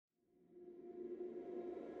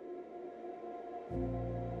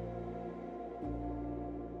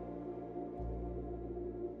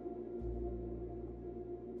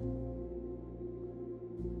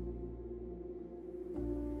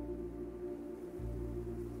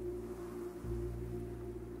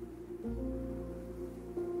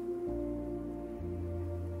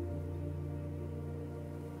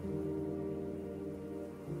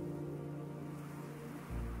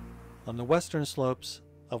On the western slopes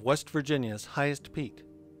of West Virginia's highest peak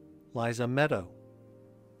lies a meadow,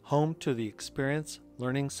 home to the Experience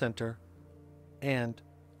Learning Center and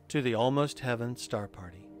to the Almost Heaven Star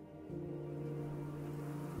Party.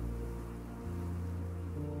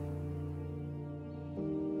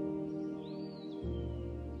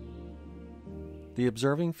 The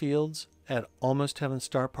observing fields at Almost Heaven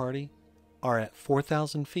Star Party are at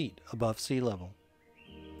 4,000 feet above sea level.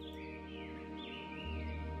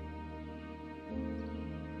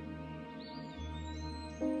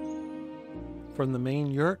 From the main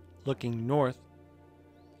yurt looking north,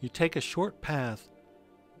 you take a short path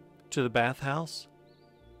to the bathhouse,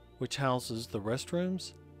 which houses the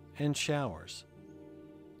restrooms and showers.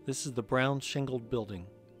 This is the brown shingled building.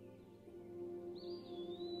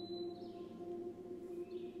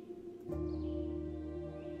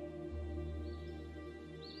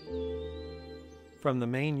 From the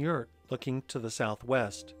main yurt looking to the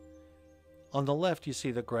southwest, on the left you see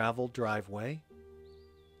the gravel driveway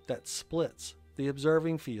that splits the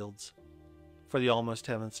observing fields for the Almost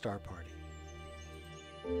Heaven Star Party.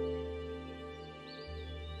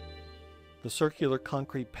 The circular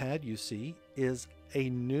concrete pad you see is a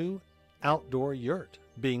new outdoor yurt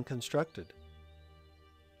being constructed.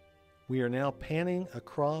 We are now panning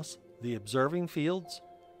across the observing fields.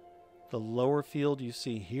 The lower field you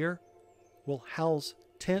see here will house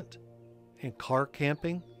tent and car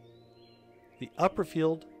camping. The upper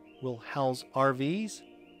field will house RVs.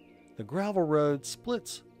 The gravel road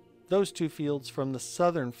splits those two fields from the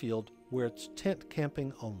southern field where it's tent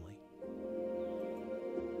camping only.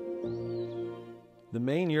 The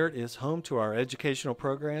main yurt is home to our educational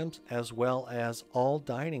programs as well as all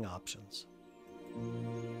dining options.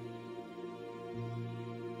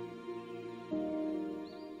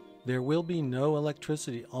 There will be no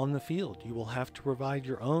electricity on the field. You will have to provide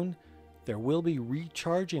your own. There will be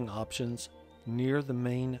recharging options near the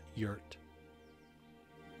main yurt.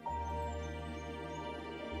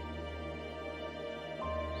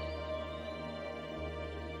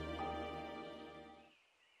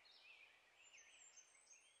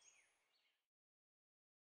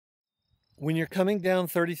 When you're coming down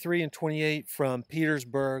 33 and 28 from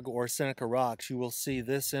Petersburg or Seneca Rocks, you will see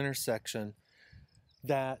this intersection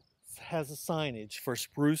that has a signage for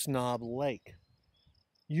Spruce Knob Lake.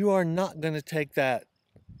 You are not going to take that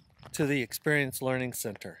to the Experience Learning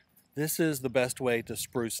Center. This is the best way to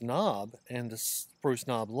Spruce Knob and to Spruce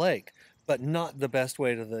Knob Lake, but not the best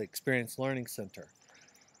way to the Experience Learning Center.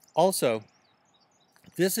 Also,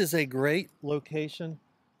 this is a great location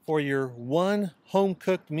for your one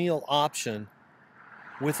home-cooked meal option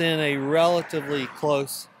within a relatively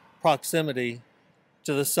close proximity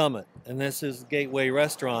to the summit. And this is Gateway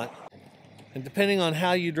Restaurant. And depending on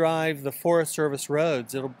how you drive the Forest Service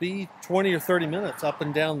roads, it'll be 20 or 30 minutes up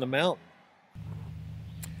and down the mountain.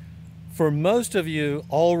 For most of you,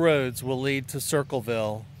 all roads will lead to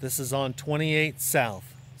Circleville. This is on 28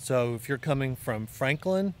 South. So if you're coming from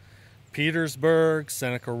Franklin, Petersburg,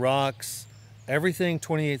 Seneca Rocks, everything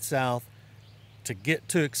 28 South, to get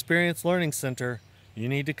to Experience Learning Center, you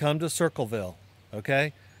need to come to Circleville,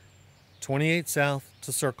 okay? 28 South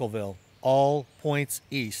to Circleville, all points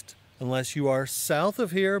east, unless you are south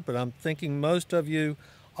of here, but I'm thinking most of you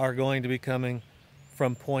are going to be coming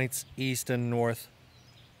from points east and north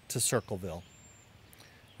to Circleville.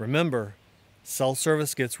 Remember, cell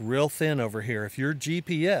service gets real thin over here. If your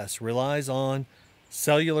GPS relies on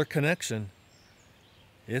cellular connection,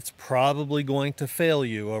 it's probably going to fail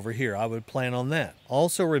you over here. I would plan on that.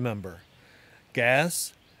 Also remember,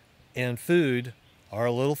 gas and food are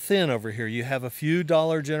a little thin over here. You have a few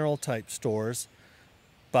Dollar General type stores,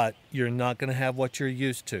 but you're not going to have what you're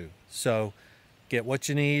used to. So get what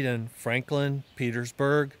you need in Franklin,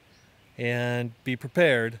 Petersburg, and be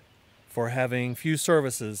prepared for having few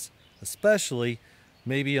services, especially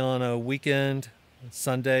maybe on a weekend,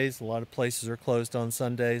 Sundays. A lot of places are closed on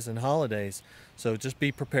Sundays and holidays, so just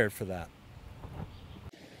be prepared for that.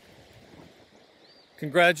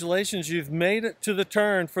 Congratulations, you've made it to the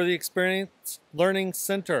turn for the Experience Learning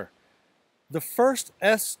Center. The first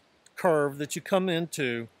S-curve that you come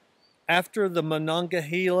into after the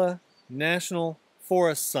Monongahela National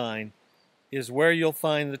Forest sign is where you'll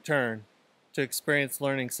find the turn to Experience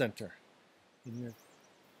Learning Center. The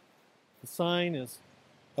sign is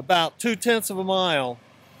about 2/10 of a mile.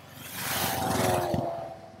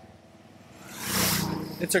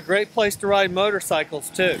 It's a great place to ride motorcycles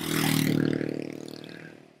too.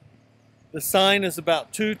 The sign is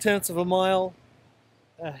about 2/10 of a mile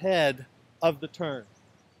ahead of the turn.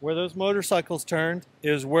 Where those motorcycles turned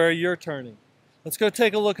is where you're turning. Let's go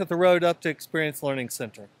take a look at the road up to Experience Learning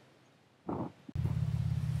Center.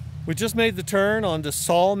 We just made the turn onto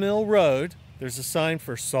Sawmill Road. There's a sign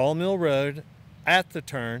for Sawmill Road at the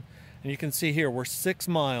turn, and you can see here we're 6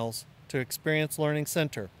 miles to Experience Learning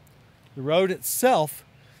Center. The road itself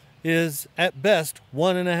is at best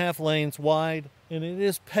 1.5 lanes wide, and it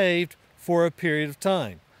is paved for a period of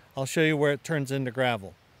time. I'll show you where it turns into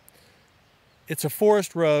gravel. It's a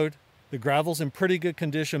forest road. The gravel's in pretty good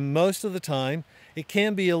condition most of the time. It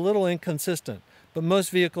can be a little inconsistent, but most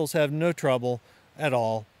vehicles have no trouble at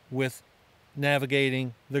all with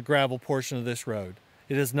navigating the gravel portion of this road.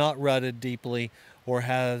 It is not rutted deeply or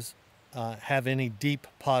have any deep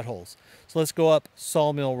potholes. So let's go up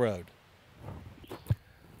Sawmill Road.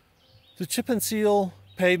 The chip and seal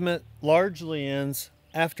pavement largely ends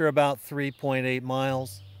after about 3.8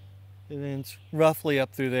 miles. It ends roughly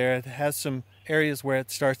up through there. It has some areas where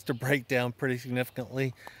it starts to break down pretty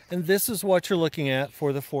significantly. And this is what you're looking at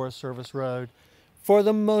for the Forest Service Road. For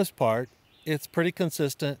the most part, it's pretty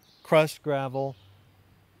consistent, crushed gravel,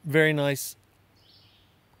 very nice,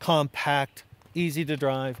 compact, easy to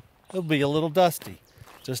drive. It'll be a little dusty.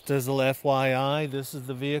 Just as a FYI, this is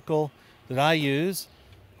the vehicle that I use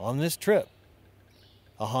on this trip,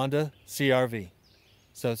 a Honda CR-V.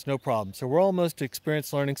 So it's no problem. So we're almost to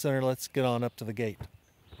Experience Learning Center. Let's get on up to the gate.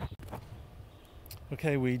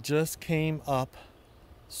 Okay, we just came up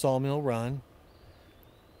Sawmill Run,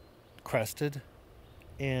 crested,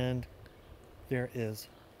 and there is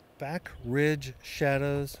Back Ridge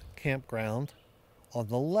Shadows Campground on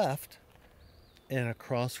the left, and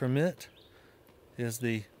across from it is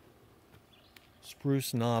the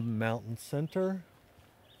Spruce Knob Mountain Center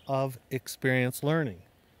of Experience Learning.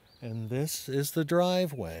 And this is the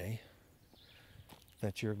driveway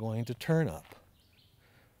that you're going to turn up.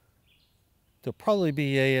 There'll probably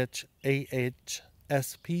be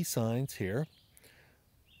AHSP signs here.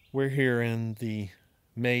 We're here in the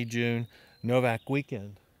May-June Novak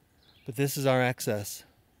weekend, but this is our access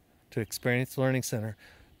to Experience Learning Center.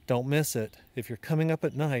 Don't miss it. If you're coming up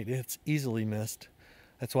at night, it's easily missed.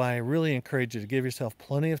 That's why I really encourage you to give yourself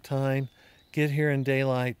plenty of time, get here in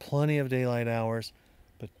daylight, plenty of daylight hours,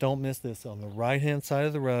 but don't miss this. On the right-hand side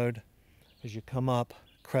of the road, as you come up,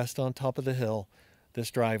 crest on top of the hill, this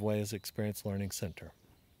driveway is Experience Learning Center.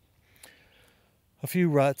 A few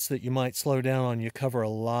ruts that you might slow down on. You cover a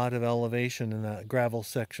lot of elevation in that gravel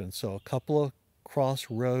section, so a couple of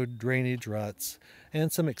crossroad drainage ruts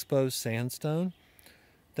and some exposed sandstone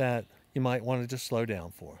that you might want to just slow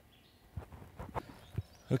down for.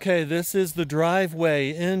 Okay, this is the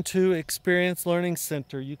driveway into Experience Learning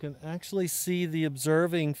Center. You can actually see the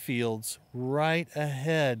observing fields right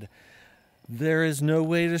ahead. There is no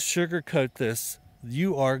way to sugarcoat this.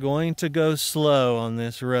 You are going to go slow on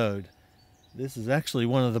this road. This is actually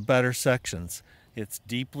one of the better sections. It's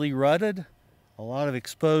deeply rutted, a lot of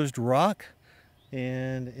exposed rock,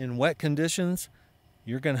 and in wet conditions,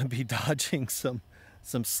 you're going to be dodging some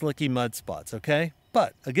slicky mud spots, okay?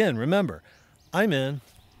 But again, remember, I'm in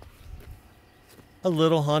a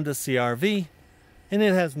little Honda CR-V, and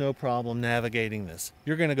it has no problem navigating this.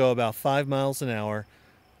 You're going to go about 5 miles an hour,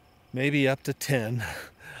 maybe up to 10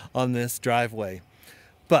 on this driveway.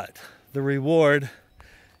 But the reward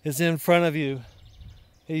is in front of you,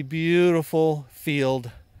 a beautiful field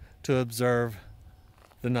to observe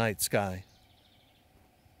the night sky.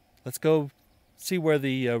 Let's go see where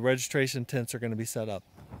the registration tents are going to be set up.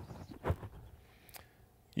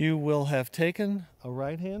 You will have taken a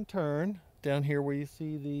right-hand turn down here where you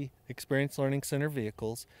see the Experience Learning Center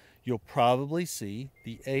vehicles. You'll probably see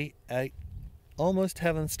the Almost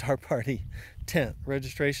Heaven Star Party tent,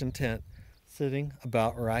 registration tent, sitting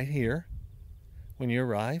about right here when you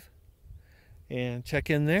arrive. And check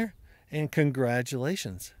in there, and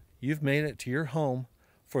congratulations, you've made it to your home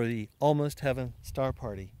for the Almost Heaven Star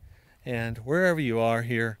Party. And wherever you are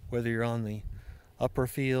here, whether you're on the upper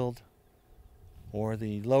field or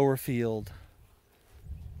the lower field,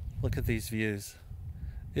 look at these views.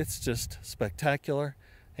 It's just spectacular,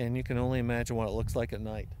 and you can only imagine what it looks like at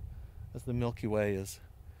night as the Milky Way is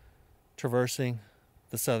traversing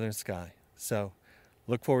the southern sky. So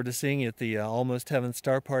look forward to seeing you at the Almost Heaven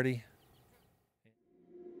Star Party